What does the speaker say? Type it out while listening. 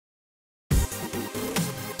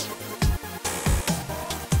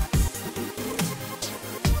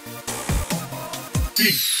B,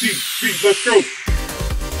 let's go.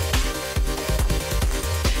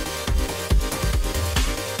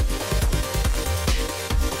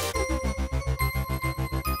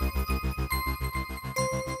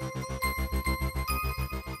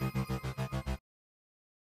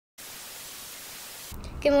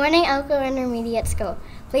 Good morning, Elko Intermediate School.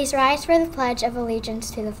 Please rise for the Pledge of Allegiance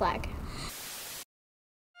to the flag.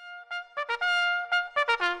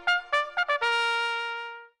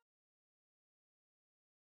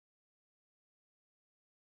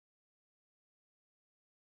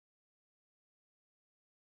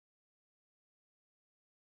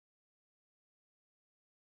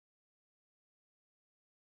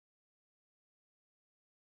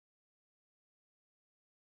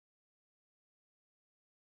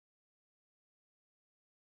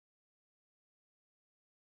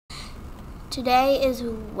 Today is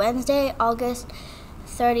Wednesday, August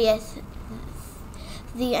 30th.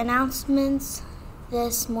 The announcements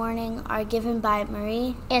this morning are given by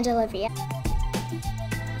Marie and Olivia.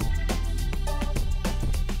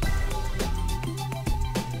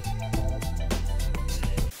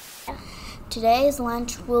 Today's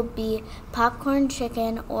lunch will be popcorn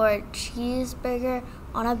chicken or cheeseburger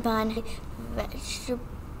on a bun,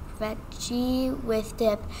 veggie with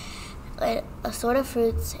dip, a sort of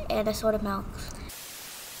fruits, and a sort of milk.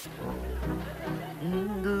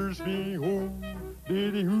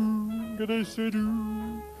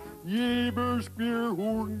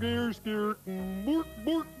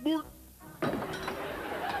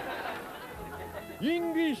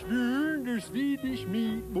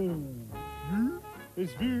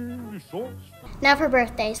 Now for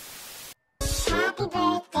birthdays. Happy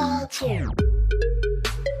birthday to you.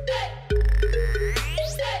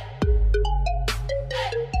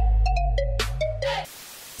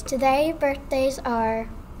 Today,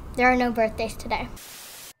 there are no birthdays today.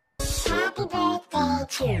 Happy birthday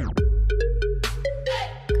to you.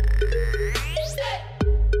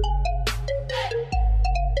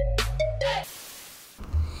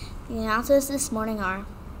 The announcements this morning are: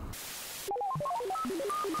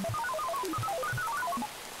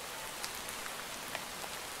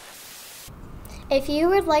 if you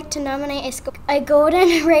would like to nominate a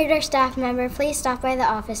Golden Raider staff member, please stop by the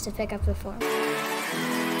office to pick up the form.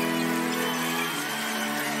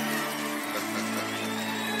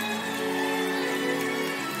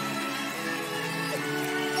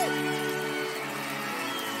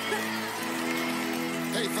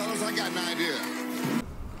 Hey fellas, I got an idea.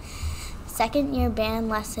 Second year band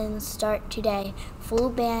lessons start today. Full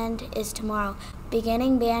band is tomorrow.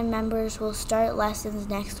 Beginning band members will start lessons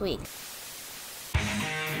next week.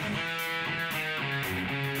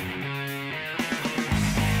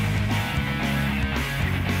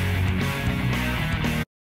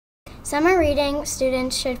 Summer reading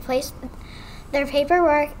students should place their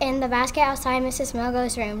paperwork in the basket outside Mrs.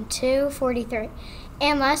 Milgo's room, 243,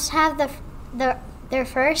 and must have their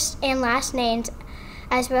first and last names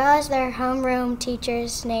as well as their homeroom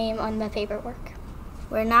teacher's name on the paperwork.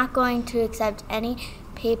 We're not going to accept any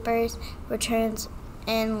papers returns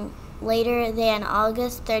in later than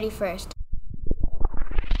August 31st.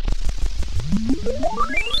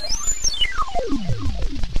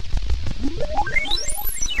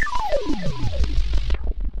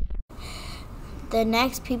 The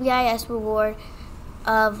next PBIS reward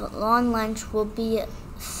of Lawn Lunch will be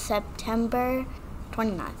September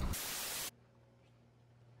 29th.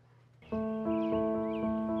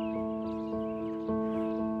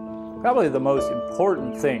 Probably the most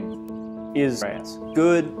important thing is grass,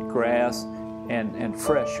 good grass and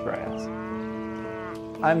fresh grass.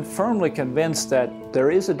 I'm firmly convinced that there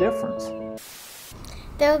is a difference.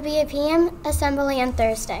 There will be a PM assembly on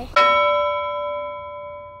Thursday.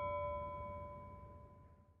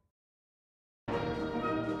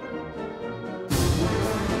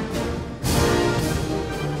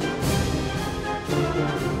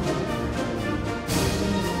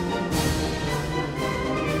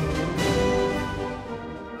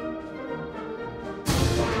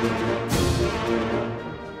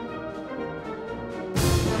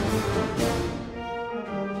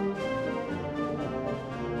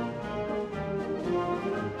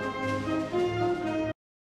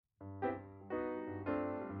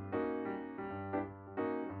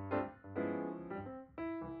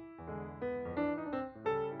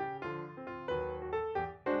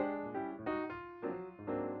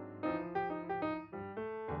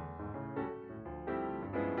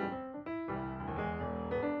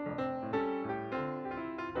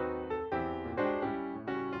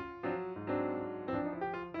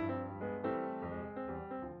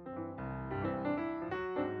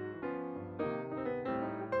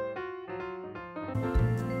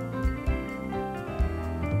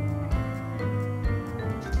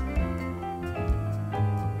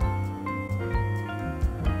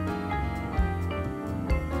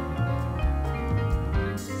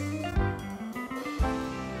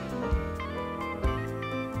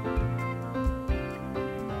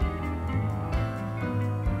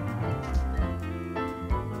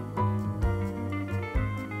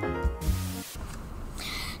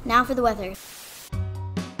 Now for the weather.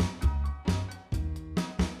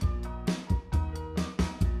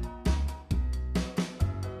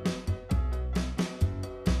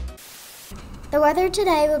 The weather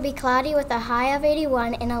today will be cloudy with a high of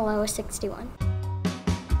 81 and a low of 61.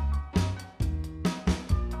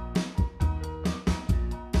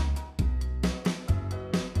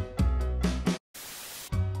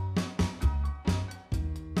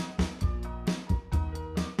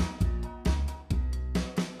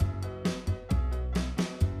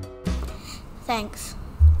 Thanks.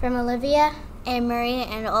 From Olivia And Maria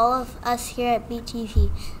and all of us here at BTV,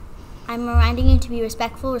 I'm reminding you to be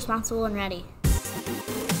respectful, responsible, and ready.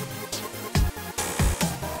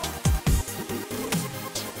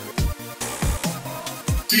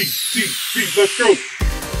 BTV, let's go!